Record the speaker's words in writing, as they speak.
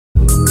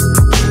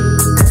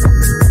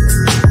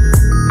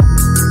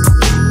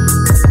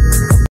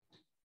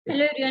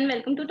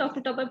welcome to Talk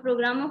to Topper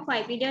program of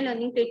Phaipedia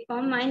learning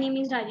platform. My name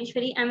is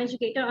Rajeshwari. I'm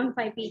educator on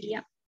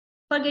Phaipedia.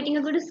 For getting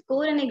a good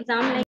score in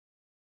exam, like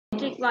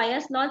it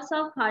requires lots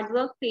of hard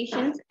work,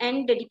 patience,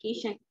 and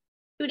dedication.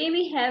 Today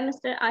we have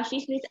Mr.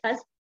 Ashish with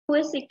us, who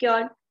has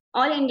secured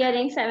All India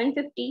Rank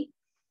 750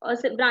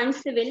 branch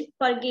civil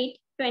for GATE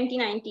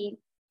 2019,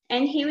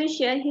 and he will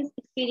share his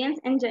experience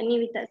and journey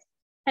with us.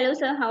 Hello,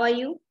 sir. How are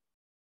you?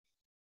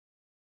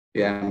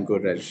 Yeah, I'm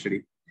good,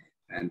 Rajeshwari.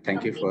 And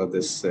thank you for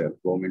this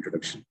warm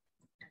introduction.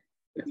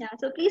 Yeah,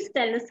 so please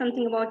tell us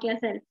something about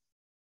yourself.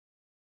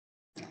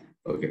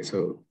 Okay,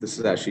 so this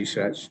is Ashish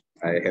Raj.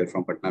 I hail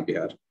from Patna,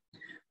 Bihar.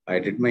 I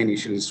did my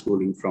initial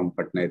schooling from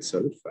Patna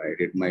itself. I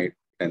did my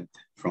 10th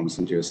from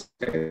St. Joseph's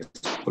High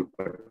School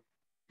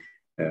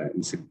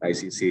in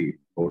ICC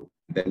board.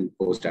 Then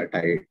post that,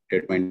 I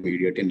did my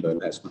intermediate in Loyal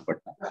High School,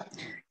 Patna,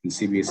 in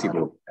CBSE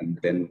board. And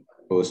then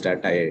post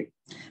that, I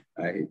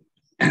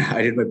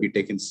did my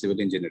BTech in civil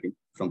engineering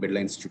from Birla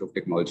Institute of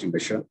Technology in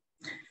Mishra.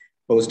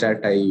 Post that,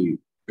 I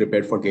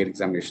prepared for GATE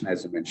examination,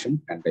 as you mentioned,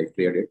 and I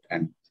cleared it.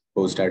 And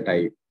post that,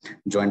 I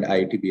joined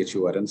IIT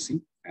BHU Varanasi,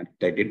 and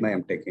I did my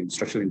Mtech in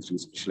structural engineering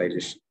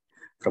specialization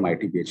from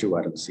IIT BHU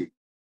Varanasi.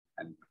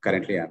 And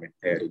currently, I'm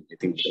here in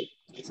NITIE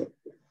Mumbai. So,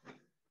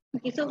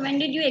 okay, so when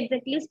did you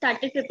exactly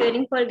started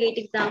preparing for GATE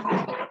exam?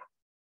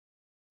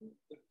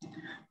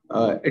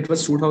 It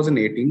was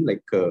 2018.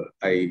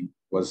 I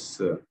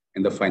was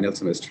in the final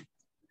semester.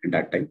 In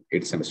that time,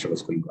 8th semester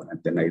was going on, and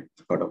then I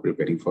thought of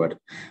preparing for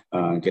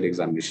GATE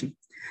examination.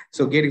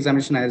 So GATE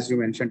examination, as you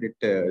mentioned, it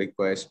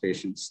requires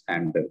patience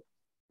and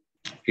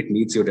it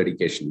needs your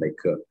dedication.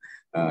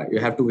 You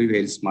have to be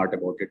very smart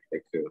about it.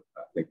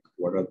 Like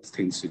what are the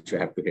things which you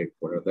have to hit?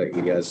 What are the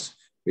areas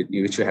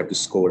which you have to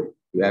score?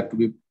 You have to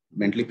be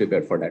mentally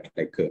prepared for that.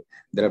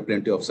 There are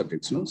plenty of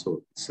subjects, no?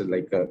 So it's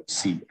like a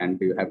C, and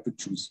you have to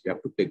choose. You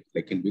have to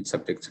pick in which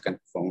subjects you can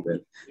perform well,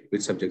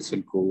 which subjects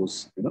will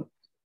goes,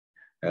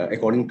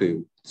 according to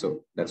you.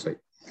 So that's why.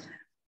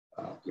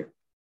 Yeah.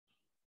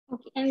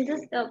 Okay, and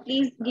just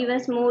please give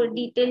us more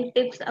detailed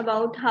tips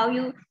about how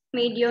you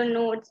made your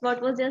notes.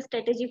 What was your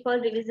strategy for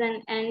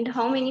revision, and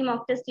how many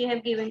mock tests you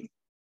have given?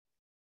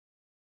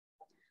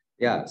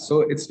 Yeah,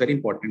 so it's very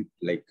important.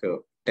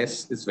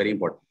 Test is very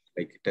important.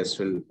 Test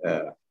will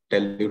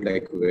tell you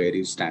where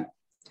you stand.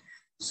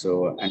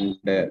 So and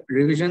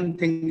revision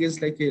thing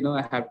is you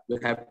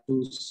have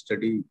to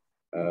study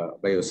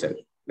by yourself.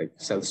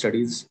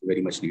 Self-study is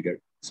very much needed,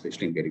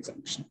 especially in GATE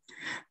examination.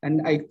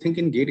 And I think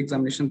in GATE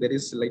examination, there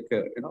is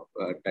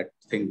that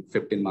thing,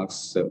 15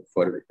 marks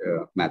for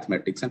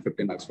mathematics and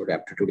 15 marks for the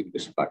aptitude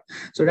English part.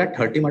 So that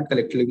 30 mark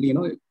collectively,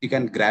 you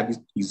can grab it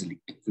easily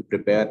if you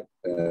prepare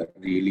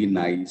really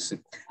nice,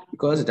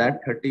 because that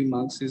 30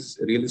 marks is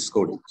really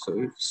scoring.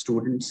 So if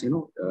students,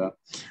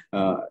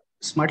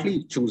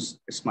 smartly choose,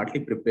 smartly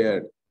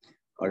prepare,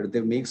 or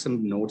they make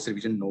some notes,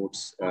 revision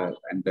notes,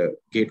 and the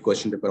GATE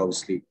question paper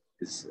obviously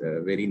is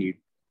very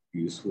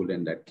useful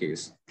in that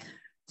case.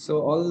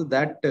 So all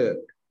that,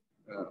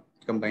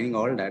 combining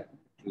all that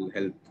will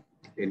help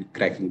in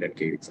cracking that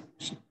GATE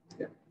examination.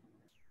 Yeah.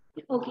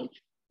 Okay.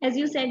 As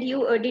you said,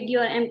 you did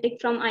your Mtech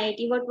from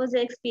IIT. What was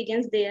the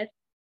experience there?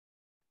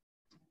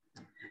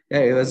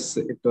 Yeah, it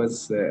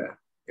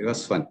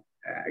was fun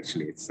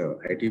actually. So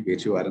IIT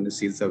BHU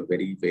Varanasi is a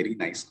very, very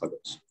nice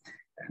college,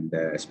 and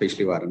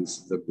especially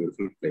Varanasi is a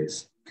beautiful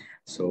place.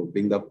 So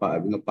being a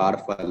part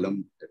of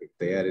alum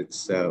there,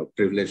 it's a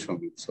privilege for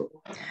me.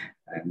 So,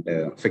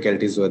 and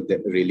faculties were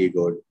really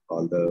good.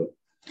 All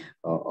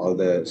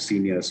the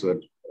seniors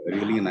were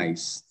really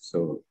nice.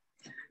 So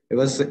it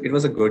was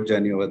a good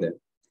journey over there.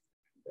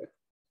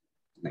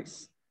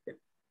 Nice. Yeah.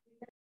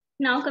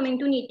 Now coming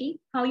to NITIE,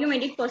 how you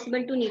made it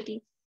possible to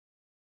NITIE?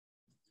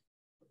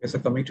 Okay, so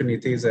coming to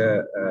NITIE is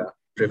a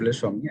privilege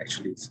for me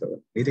actually.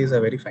 So NITIE is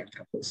a very fine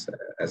campus,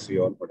 as we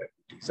all know that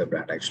NITIE is a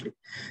brand actually.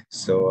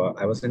 So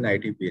I was in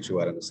IIT BHU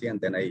Varanasi, and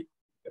then I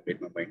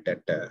made my mind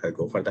that I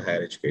go for the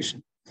higher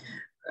education,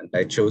 and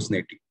I chose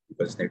NITIE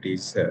because NITIE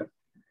is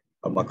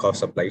a muck of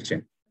supply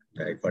chain.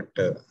 I got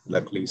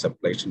luckily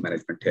supply chain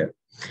management here.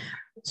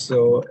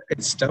 So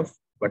it's tough,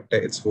 but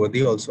it's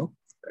worthy also.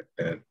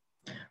 But,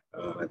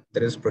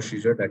 there is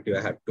procedure that you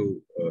have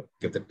to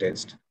give the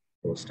test.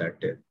 Post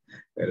that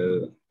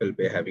we'll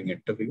be having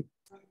interview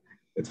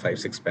with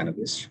 5-6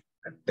 panelists,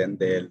 and then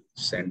they'll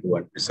send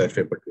one research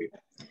paper to you.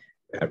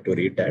 You have to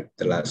read that,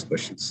 the last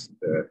questions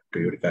to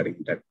you regarding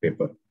that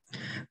paper.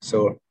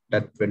 So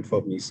that went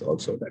for me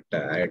also, that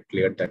I had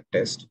cleared that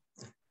test.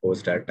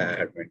 Post that I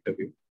had an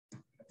interview,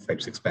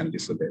 5-6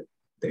 panelists. So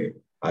they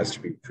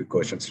asked me a few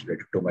questions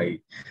related to my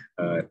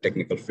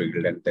technical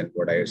field, and then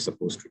what I was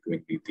supposed to do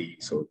in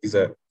NITIE. So these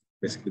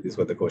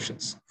were the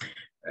questions.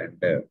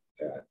 And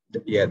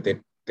yeah,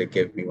 they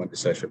gave me one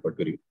research paper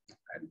to read,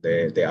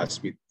 and they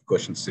asked me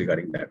questions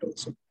regarding that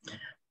also.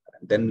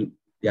 And then,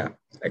 yeah,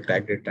 I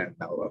cracked it, and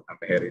now I'm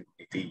here in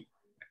NITIE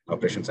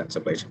Operations and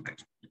Supply Chain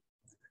Management.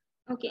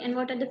 Okay, and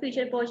what are the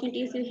future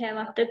opportunities you have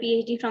after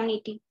PhD from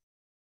NITIE?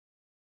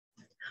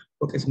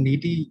 Okay, so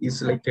NITIE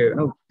is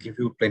give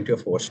you plenty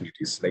of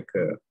opportunities.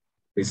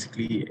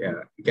 basically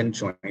you can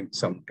join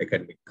some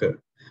academic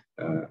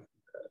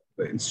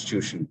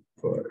institution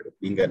for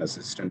being an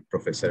assistant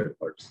professor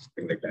or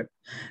something like that.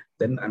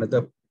 Then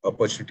another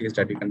opportunity is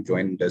that you can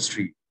join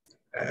industry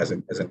as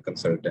a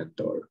consultant,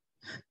 or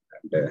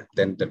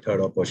then the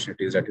third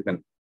opportunity is that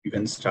you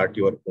can start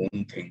your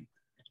own thing,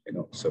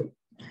 so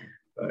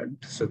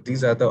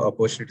these are the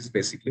opportunities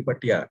basically.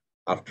 But yeah,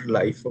 after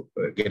life,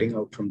 getting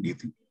out from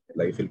NITIE,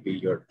 life will be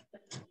your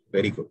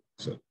very good.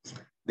 So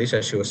this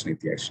assures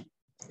NITIE actually.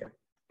 Yeah.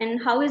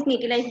 And how is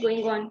NITIE life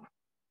going on?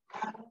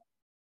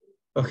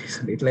 Okay,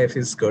 so NITIE life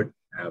is good.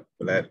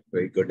 People are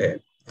very good here.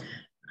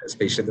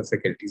 Especially the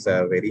faculties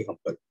are very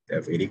humble. They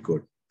are very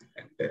good,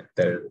 and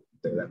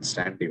they'll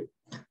understand you.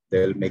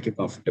 They'll make you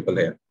comfortable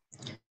here.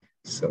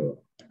 So,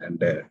 and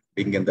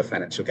being in the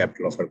financial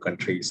capital of our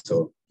country,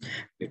 so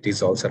it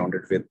is all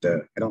surrounded with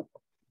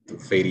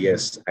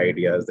various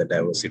ideas, the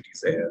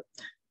diversities there.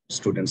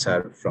 Students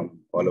are from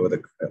all over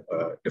the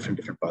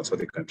different parts of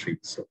the country.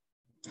 So,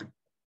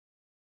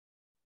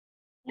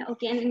 yeah,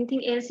 okay. And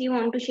anything else you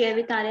want to share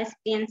with our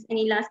students?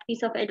 Any last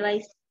piece of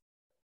advice?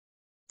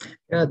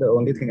 Yeah, the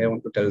only thing I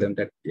want to tell them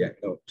that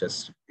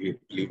just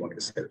believe on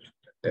yourself.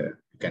 That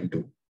you can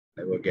do.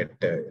 Never get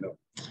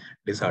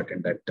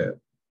disheartened that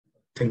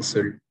things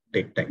will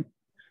take time.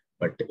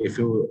 But if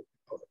you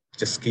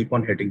just keep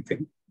on hitting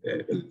things,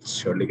 you'll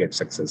surely get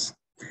success.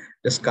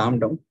 Just calm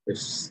down. If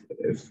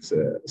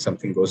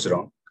something goes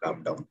wrong,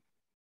 calm down.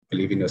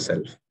 Believe in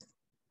yourself.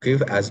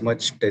 Give as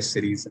much test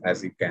series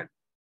as you can,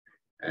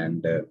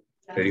 and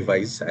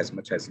revise as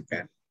much as you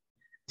can.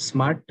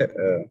 Smart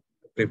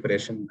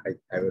preparation,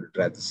 I would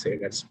rather say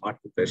that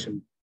smart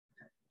preparation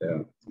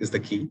is the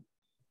key.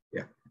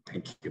 Yeah,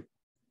 thank you.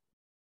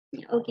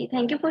 Okay,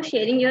 thank you for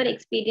sharing your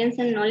experience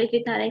and knowledge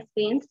with our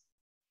experience.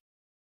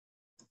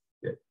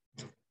 Yeah.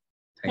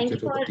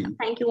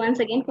 Thank you once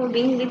again for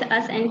being with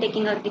us and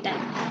taking out the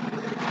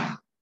time.